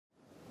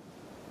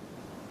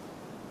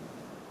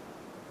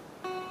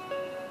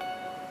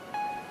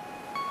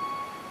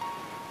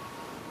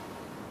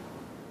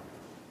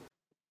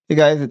Hey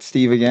guys, it's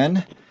Steve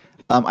again.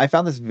 I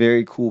found this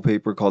very cool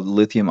paper called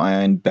Lithium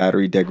Ion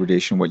Battery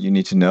Degradation, What You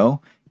Need to Know.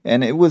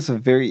 And it was a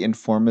very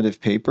informative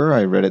paper.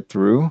 I read it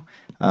through.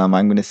 I'm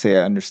going to say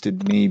I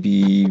understood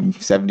maybe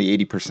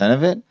 70–80%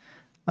 of it.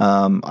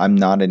 I'm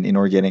not an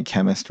inorganic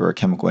chemist or a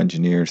chemical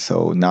engineer,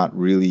 so not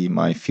really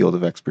my field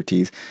of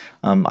expertise.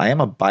 I am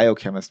a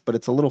biochemist, but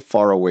it's a little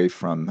far away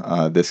from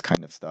this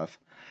kind of stuff.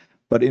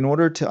 But in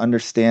order to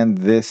understand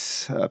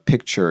this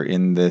picture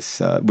in this,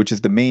 which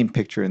is the main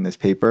picture in this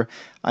paper,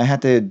 I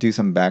had to do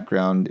some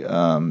background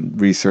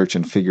research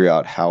and figure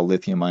out how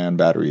lithium ion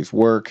batteries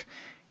work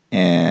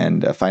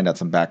and find out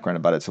some background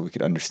about it so we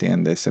could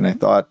understand this. And I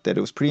thought that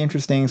it was pretty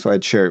interesting, so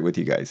I'd share it with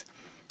you guys.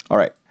 All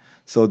right,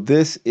 so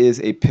this is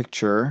a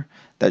picture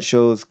that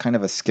shows kind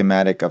of a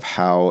schematic of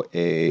how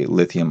a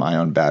lithium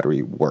ion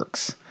battery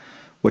works.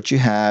 What you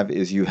have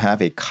is you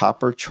have a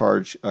copper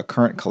charge a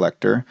current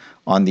collector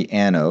on the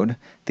anode.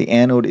 The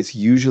anode is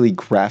usually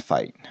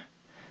graphite.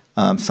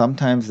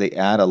 Sometimes they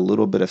add a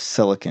little bit of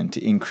silicon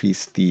to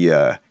increase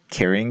the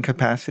carrying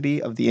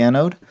capacity of the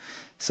anode.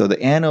 So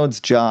the anode's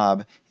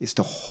job is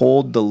to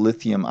hold the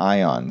lithium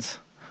ions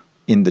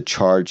in the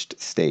charged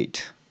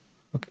state.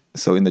 Okay.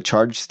 So in the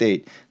charged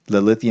state,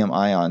 the lithium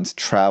ions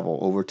travel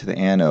over to the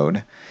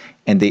anode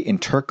and they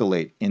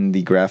intercalate in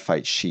the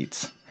graphite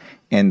sheets.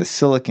 And the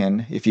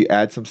silicon, if you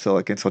add some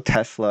silicon, so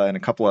Tesla and a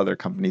couple other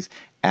companies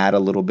add a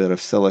little bit of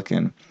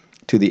silicon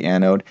to the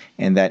anode,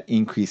 and that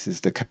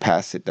increases the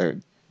capacity,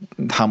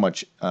 how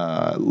much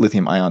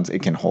lithium ions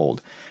it can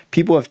hold.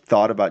 People have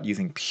thought about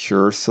using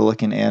pure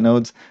silicon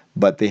anodes,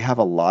 but they have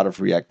a lot of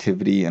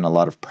reactivity and a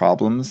lot of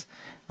problems.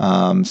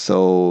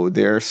 So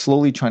they're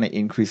slowly trying to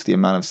increase the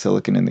amount of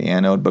silicon in the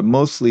anode, but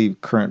mostly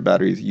current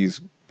batteries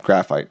use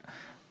graphite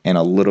and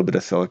a little bit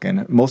of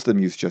silicon. Most of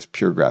them use just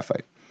pure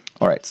graphite.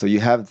 All right, so you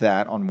have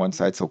that on one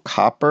side, so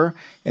copper,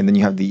 and then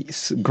you have the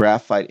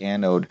graphite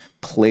anode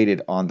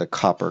plated on the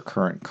copper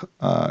current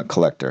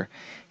collector.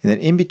 And then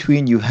in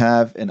between, you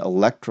have an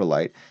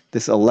electrolyte.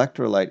 This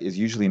electrolyte is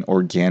usually an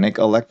organic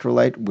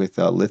electrolyte with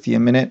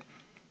lithium in it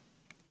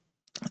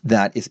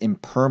that is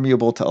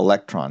impermeable to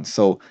electrons.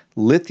 So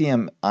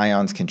lithium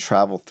ions can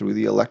travel through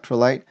the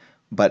electrolyte,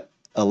 but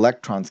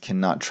electrons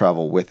cannot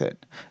travel with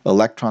it.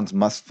 Electrons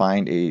must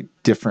find a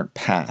different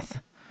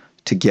path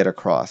to get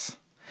across.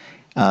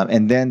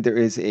 And then there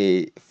is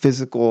a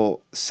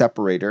physical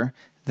separator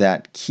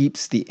that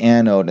keeps the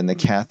anode and the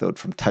cathode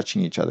from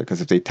touching each other, because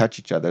if they touch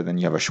each other, then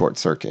you have a short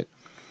circuit.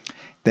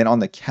 Then on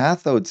the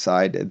cathode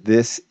side,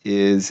 this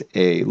is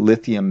a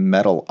lithium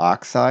metal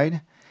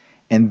oxide.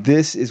 And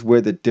this is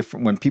where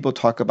when people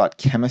talk about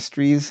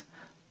chemistries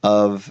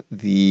of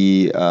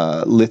the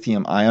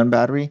lithium ion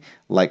battery,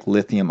 like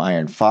lithium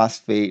iron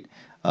phosphate,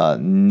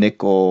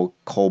 nickel,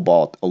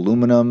 cobalt,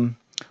 aluminum,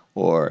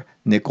 or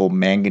nickel,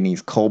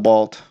 manganese,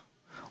 cobalt,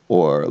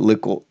 or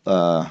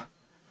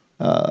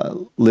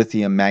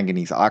lithium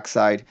manganese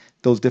oxide,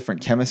 those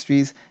different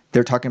chemistries,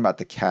 they're talking about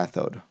the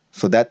cathode.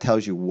 So that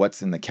tells you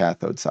what's in the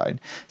cathode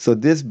side. So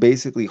this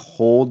basically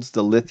holds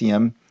the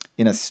lithium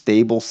in a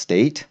stable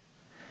state.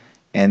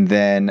 And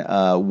then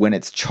when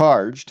it's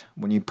charged,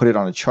 when you put it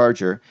on a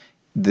charger,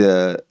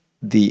 the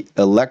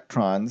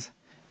electrons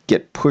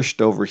get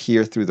pushed over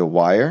here through the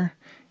wire,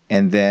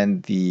 and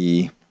then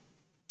the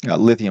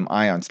lithium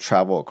ions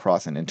travel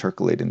across and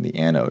intercalate in the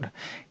anode.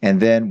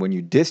 And then when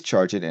you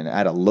discharge it and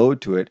add a load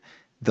to it,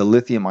 the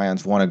lithium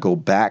ions want to go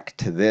back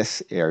to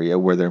this area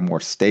where they're more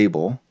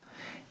stable.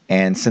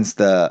 And since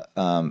the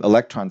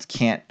electrons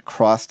can't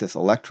cross this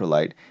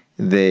electrolyte,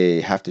 they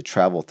have to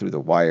travel through the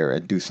wire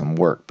and do some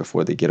work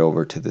before they get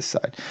over to this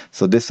side.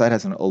 So this side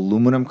has an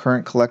aluminum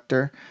current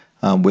collector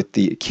with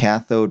the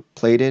cathode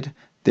plated.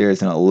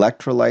 There's an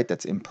electrolyte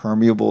that's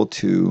impermeable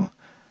to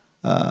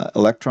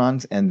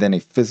electrons, and then a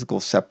physical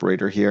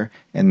separator here,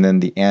 and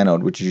then the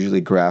anode, which is usually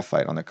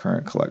graphite on the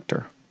current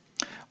collector.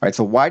 All right,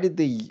 so why did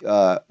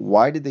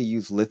they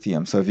use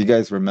lithium? So if you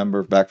guys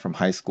remember back from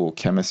high school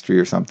chemistry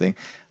or something,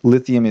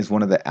 lithium is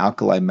one of the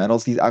alkali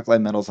metals. These alkali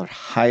metals are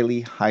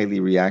highly, highly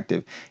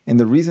reactive.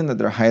 And the reason that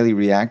they're highly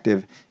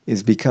reactive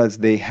is because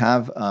they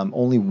have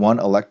only one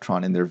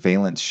electron in their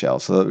valence shell.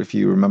 So if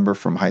you remember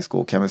from high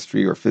school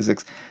chemistry or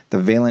physics, the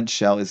valence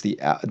shell is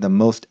the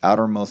most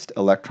outermost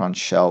electron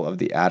shell of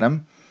the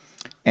atom.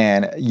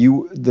 And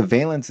the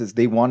valences,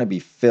 they want to be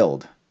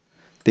filled.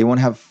 They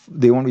want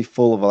to be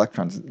full of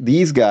electrons.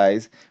 These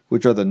guys,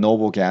 which are the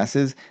noble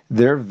gases,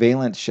 their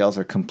valence shells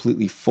are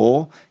completely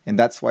full, and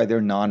that's why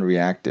they're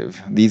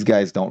non-reactive. These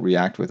guys don't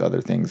react with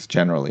other things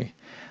generally.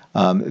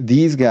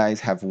 These guys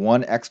have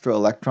one extra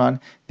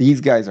electron.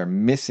 These guys are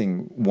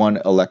missing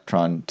one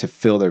electron to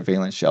fill their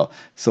valence shell.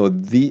 So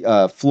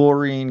the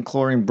fluorine,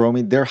 chlorine,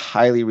 bromine, they're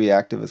highly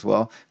reactive as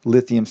well.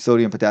 Lithium,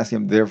 sodium,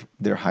 potassium,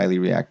 they're highly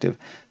reactive.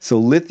 So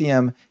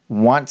lithium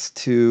wants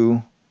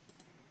to.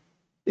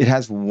 It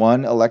has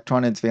one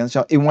electron in its valence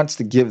shell. It wants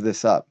to give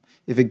this up.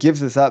 If it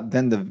gives this up,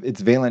 then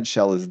its valence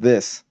shell is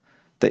this.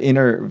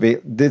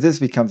 This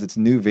becomes its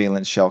new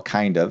valence shell,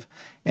 kind of,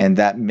 and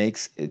that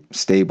makes it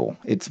stable.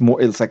 It's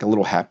like a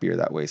little happier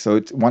that way. So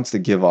it wants to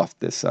give off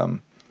this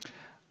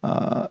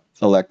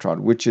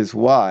electron, which is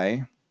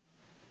why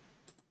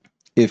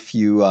if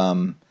you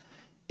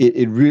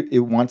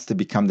it wants to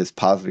become this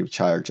positive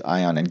charge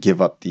ion and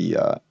give up the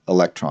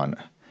electron,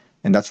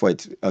 and that's why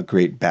it's a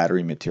great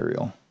battery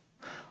material.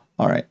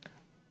 All right.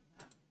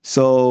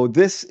 So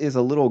this is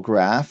a little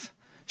graph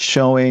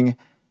showing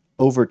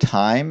over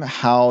time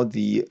how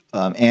the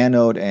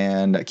anode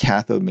and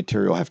cathode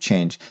material have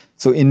changed.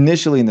 So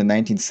initially in the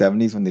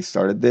 1970s when they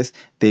started this,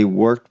 they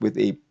worked with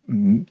a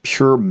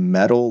pure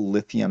metal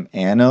lithium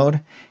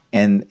anode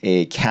and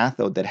a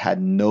cathode that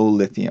had no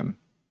lithium.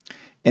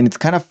 And it's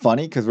kind of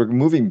funny because we're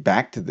moving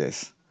back to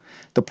this.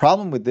 The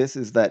problem with this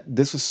is that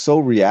this was so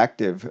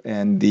reactive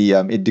and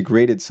it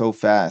degraded so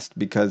fast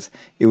because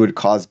it would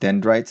cause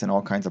dendrites and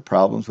all kinds of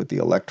problems with the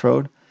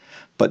electrode.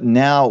 But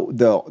now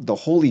the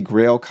holy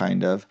grail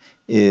kind of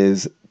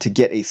is to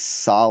get a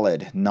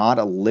solid, not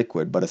a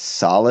liquid, but a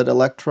solid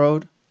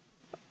electrode.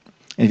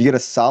 And if you get a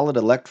solid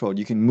electrode,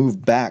 you can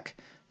move back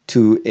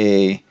to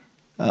a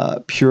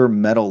pure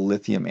metal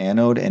lithium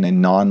anode and a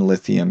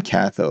non-lithium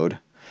cathode.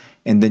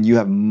 And then you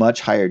have much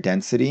higher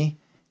density,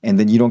 and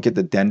then you don't get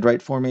the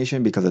dendrite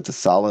formation because it's a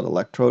solid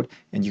electrode,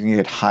 and you can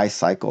get high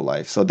cycle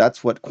life. So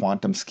that's what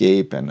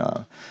QuantumScape and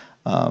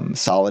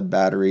solid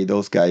battery,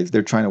 those guys,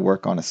 they're trying to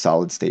work on a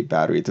solid state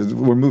battery.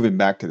 We're moving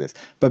back to this.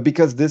 But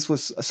because this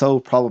was so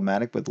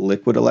problematic with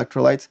liquid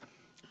electrolytes,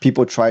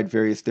 people tried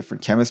various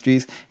different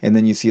chemistries, and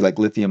then you see like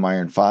lithium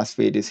iron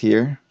phosphate is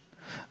here.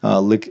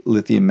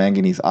 Lithium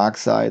manganese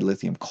oxide,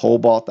 lithium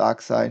cobalt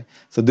oxide.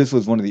 So this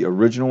was one of the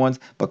original ones,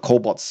 but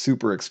cobalt's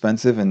super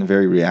expensive and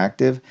very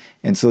reactive.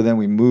 And so then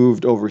we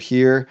moved over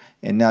here,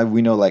 and now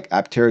we know like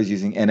Aptera is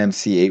using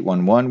NMC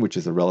 811, which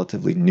is a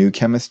relatively new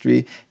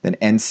chemistry. Then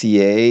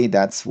NCA,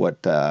 that's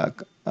what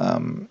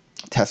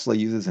Tesla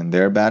uses in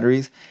their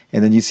batteries.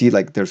 And then you see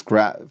like there's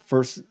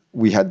first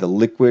we had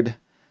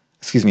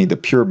the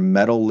pure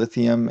metal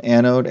lithium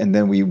anode, and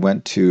then we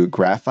went to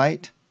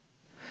graphite.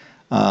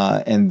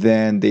 And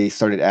then they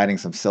started adding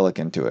some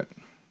silicon to it.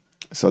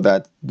 So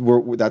that's where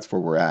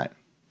we're at.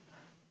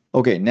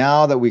 Okay,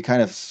 now that we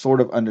kind of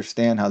sort of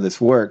understand how this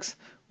works,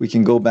 we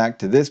can go back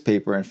to this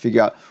paper and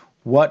figure out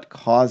what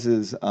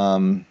causes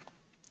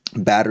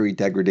battery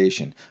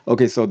degradation.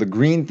 Okay, so the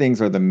green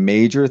things are the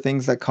major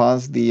things that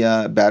cause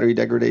the battery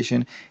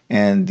degradation,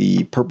 and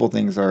the purple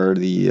things are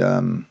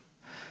the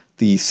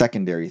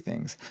secondary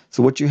things.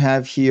 So what you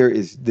have here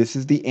is this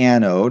is the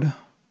anode.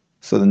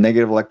 So the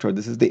negative electrode,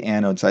 this is the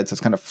anode side, so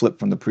it's kind of flipped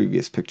from the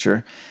previous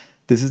picture.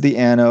 This is the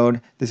anode,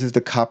 this is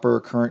the copper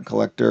current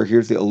collector,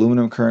 here's the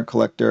aluminum current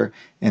collector,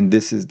 and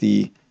this is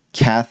the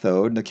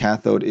cathode. The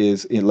cathode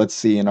is, let's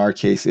see, in our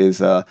case,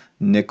 is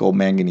nickel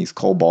manganese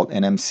cobalt,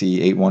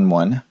 NMC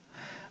 811.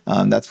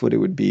 That's what it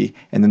would be.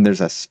 And then there's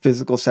a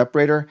physical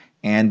separator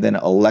and then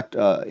a liquid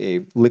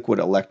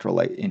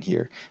electrolyte in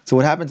here. So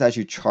what happens as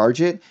you charge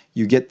it,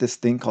 you get this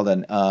thing called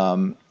an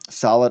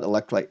solid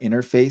electrolyte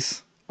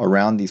interface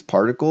around these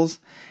particles,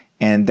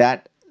 and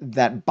that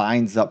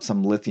binds up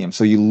some lithium.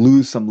 So you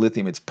lose some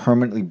lithium. It's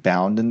permanently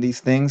bound in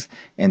these things,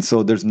 and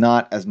so there's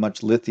not as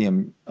much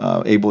lithium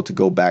able to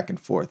go back and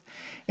forth.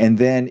 And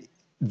then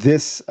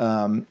this,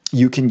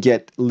 you can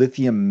get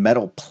lithium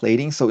metal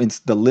plating. So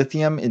the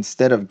lithium,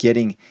 instead of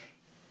getting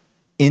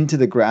into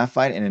the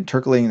graphite and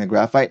intercalating the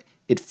graphite,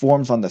 it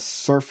forms on the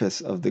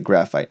surface of the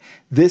graphite.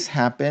 This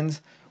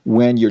happens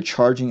when you're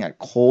charging at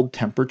cold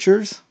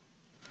temperatures.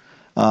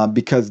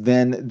 Because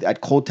then at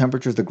cold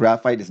temperatures, the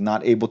graphite is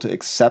not able to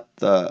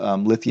accept the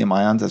lithium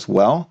ions as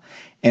well.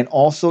 And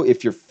also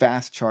if you're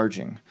fast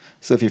charging.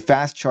 So if you're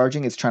fast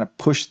charging, it's trying to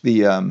push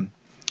the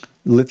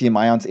lithium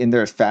ions in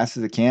there as fast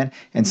as it can.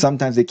 And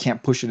sometimes they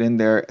can't push it in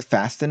there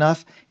fast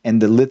enough.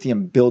 And the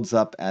lithium builds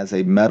up as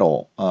a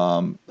metal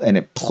and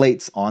it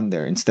plates on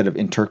there instead of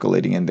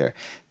intercalating in there.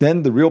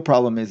 Then the real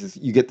problem is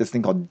you get this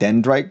thing called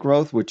dendrite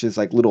growth, which is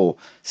like little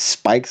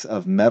spikes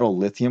of metal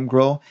lithium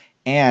grow.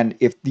 And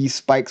if these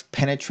spikes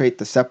penetrate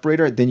the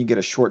separator, then you get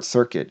a short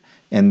circuit,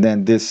 and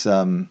then this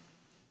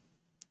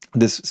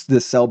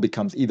cell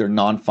becomes either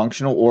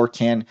non-functional or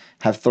can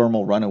have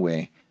thermal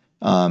runaway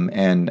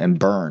and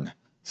burn.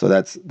 So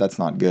that's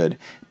not good.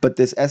 But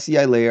this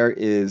SEI layer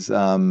is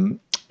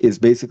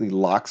basically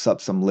locks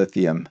up some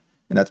lithium,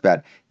 and that's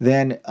bad.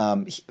 Then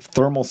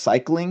thermal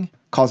cycling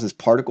causes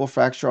particle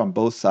fracture on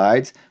both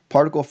sides.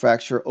 Particle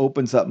fracture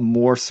opens up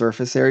more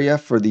surface area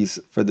for this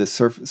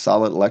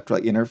solid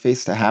electrolyte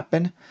interface to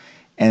happen,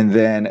 and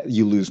then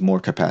you lose more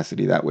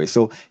capacity that way.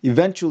 So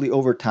eventually,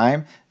 over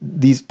time,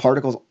 these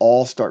particles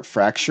all start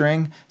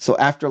fracturing. So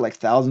after like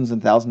thousands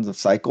and thousands of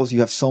cycles,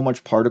 you have so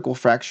much particle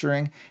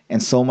fracturing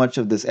and so much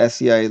of this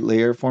SEI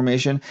layer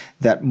formation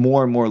that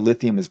more and more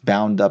lithium is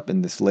bound up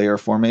in this layer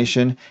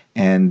formation,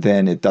 and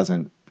then it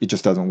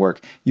just doesn't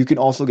work. You can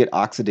also get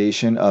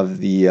oxidation of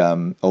the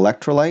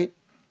electrolyte,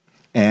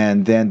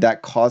 and then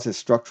that causes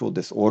structural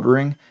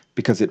disordering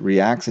because it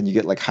reacts, and you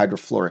get like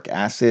hydrofluoric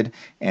acid,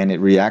 and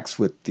it reacts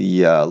with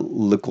the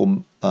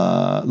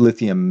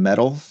lithium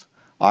metals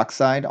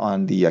oxide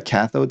on the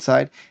cathode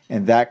side,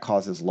 and that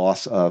causes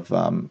loss of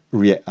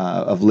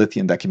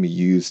lithium that can be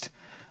used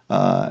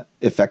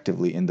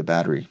effectively in the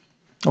battery.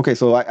 Okay,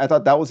 so I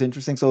thought that was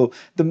interesting. So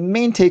the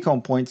main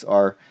take-home points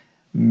are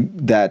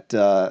that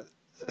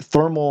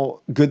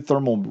good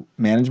thermal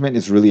management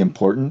is really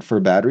important for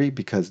a battery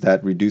because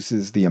that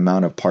reduces the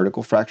amount of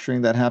particle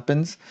fracturing that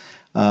happens.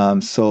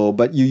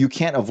 But you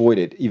can't avoid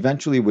it.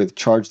 Eventually, with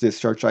charge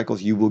discharge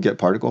cycles, you will get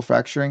particle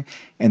fracturing,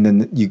 and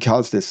then you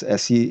cause this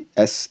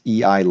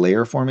SEI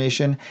layer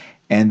formation.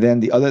 And then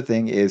the other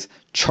thing is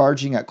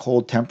charging at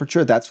cold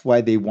temperature. That's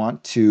why they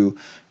want to,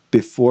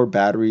 before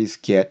batteries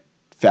get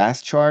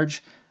fast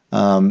charge,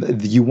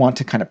 you want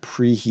to kind of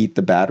preheat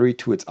the battery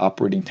to its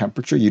operating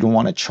temperature. You don't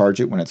want to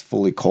charge it when it's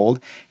fully cold.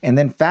 And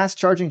then fast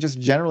charging just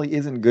generally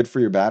isn't good for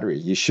your battery.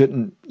 You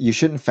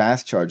shouldn't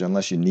fast charge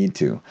unless you need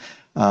to.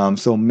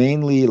 So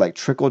mainly like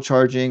trickle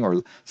charging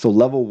or so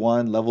level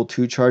 1, level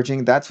 2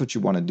 charging, that's what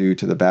you want to do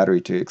to the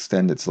battery to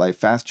extend its life.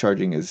 Fast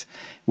charging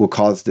will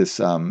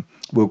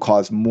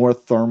cause more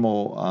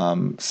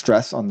thermal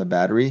stress on the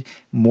battery,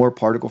 more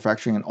particle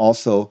fracturing, and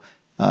also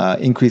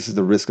increases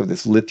the risk of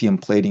this lithium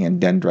plating and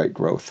dendrite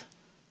growth,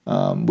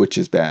 which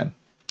is bad.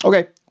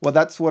 Okay, well,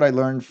 that's what I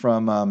learned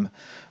from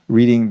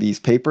reading these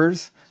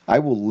papers. I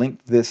will link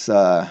this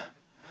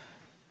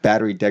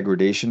battery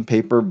degradation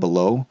paper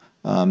below.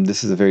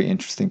 This is a very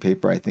interesting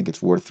paper. I think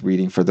it's worth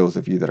reading for those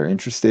of you that are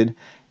interested.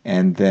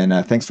 And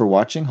then thanks for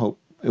watching. Hope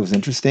it was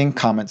interesting.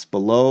 Comments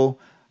below.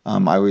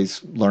 I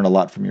always learn a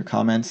lot from your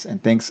comments.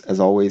 And thanks, as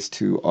always,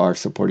 to our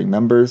supporting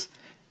members.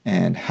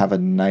 And have a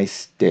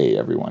nice day,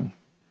 everyone.